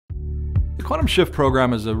The QuantumShift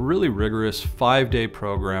program is a really rigorous 5-day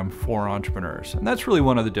program for entrepreneurs. And that's really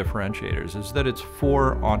one of the differentiators, is that it's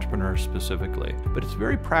for entrepreneurs specifically. But it's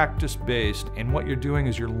very practice-based, and what you're doing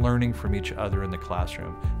is you're learning from each other in the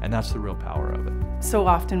classroom. And that's the real power of it. So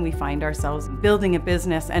often we find ourselves building a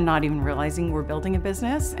business and not even realizing we're building a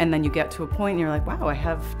business. And then you get to a point and you're like, wow, I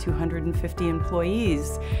have 250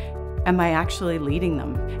 employees. Am I actually leading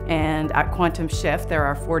them? And at QuantumShift, there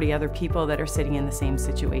are 40 other people that are sitting in the same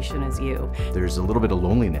situation as you. There's a little bit of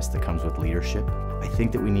loneliness that comes with leadership. I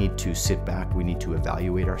think that we need to sit back, we need to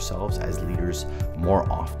evaluate ourselves as leaders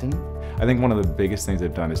more often. I think one of the biggest things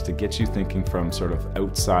they've done is to get you thinking from sort of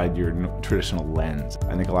outside your traditional lens.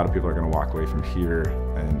 I think a lot of people are going to walk away from here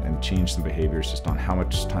and change some behaviors just on how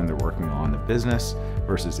much time they're working on the business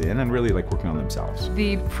versus and really like working on themselves.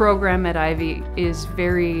 The program at Ivey is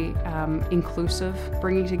very inclusive.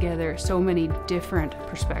 Bringing together so many different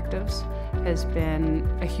perspectives has been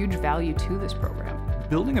a huge value to this program.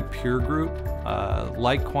 Building a peer group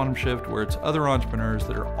like QuantumShift, where it's other entrepreneurs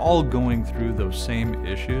that are all going through those same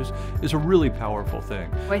issues, is a really powerful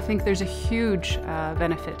thing. I think there's a huge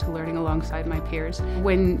benefit to learning alongside my peers.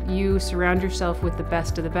 When you surround yourself with the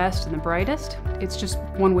best of the best and the brightest, it's just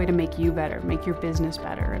one way to make you better, make your business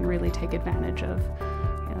better, and really take advantage of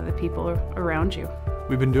the people around you.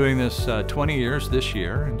 We've been doing this 20 years this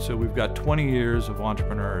year, and so we've got 20 years of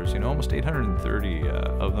entrepreneurs, almost 830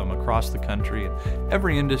 of them across the country, in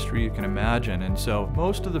every industry you can imagine. And so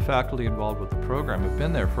most of the faculty involved with the program have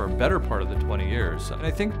been there for a better part of the 20 years. And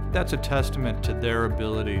I think that's a testament to their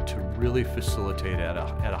ability to really facilitate at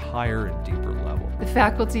a higher and deeper level. The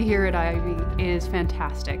faculty here at Ivey is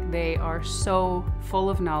fantastic. They are so full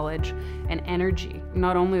of knowledge and energy.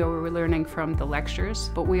 Not only are we learning from the lectures,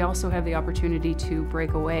 but we also have the opportunity to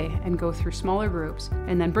break away and go through smaller groups.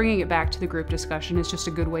 And then bringing it back to the group discussion is just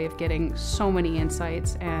a good way of getting so many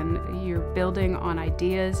insights, and you're building on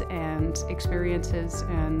ideas and experiences,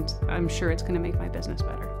 and I'm sure it's going to make my business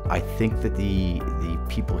better. I think that the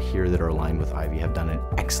people here that are aligned with Ivey have done an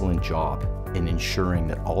excellent job in ensuring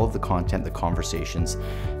that all of the content, the conversations,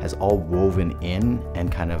 has all woven in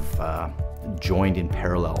and kind of joined in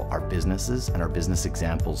parallel our businesses and our business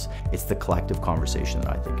examples. It's the collective conversation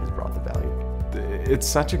that I think has brought the value. It's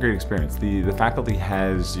such a great experience. The faculty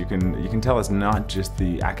has, you can tell it's not just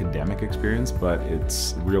the academic experience, but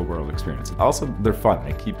it's real world experience. Also, they're fun.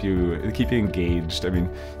 They keep you engaged. I mean,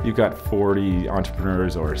 you've got 40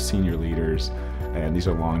 entrepreneurs or senior leaders, and these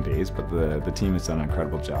are long days, but the team has done an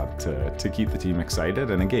incredible job to keep the team excited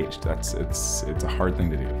and engaged. It's a hard thing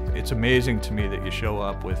to do. It's amazing to me that you show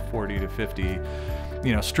up with 40 to 50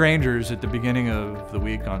 strangers at the beginning of the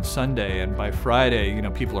week on Sunday, and by Friday,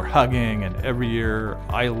 people are hugging, and every year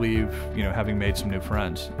I leave, having made some new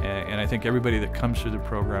friends. And I think everybody that comes through the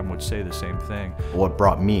program would say the same thing. What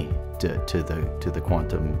brought me to the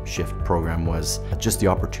QuantumShift program was just the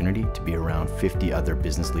opportunity to be around 50 other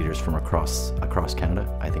business leaders from across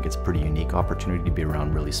Canada. I think it's a pretty unique opportunity to be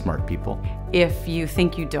around really smart people. If you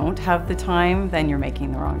think you don't have the time, then you're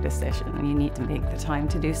making the wrong decision. You need to make the time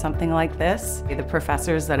to do something like this. The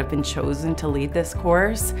professors that have been chosen to lead this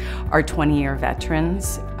course are 20-year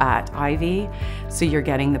veterans at Ivey, so you're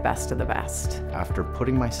getting the best of the best. After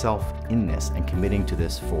putting myself in this and committing to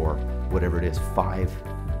this for whatever it is, 5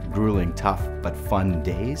 grueling, tough, but fun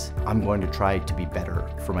days, I'm going to try to be better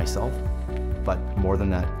for myself, but more than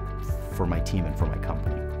that, for my team and for my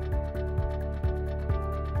company.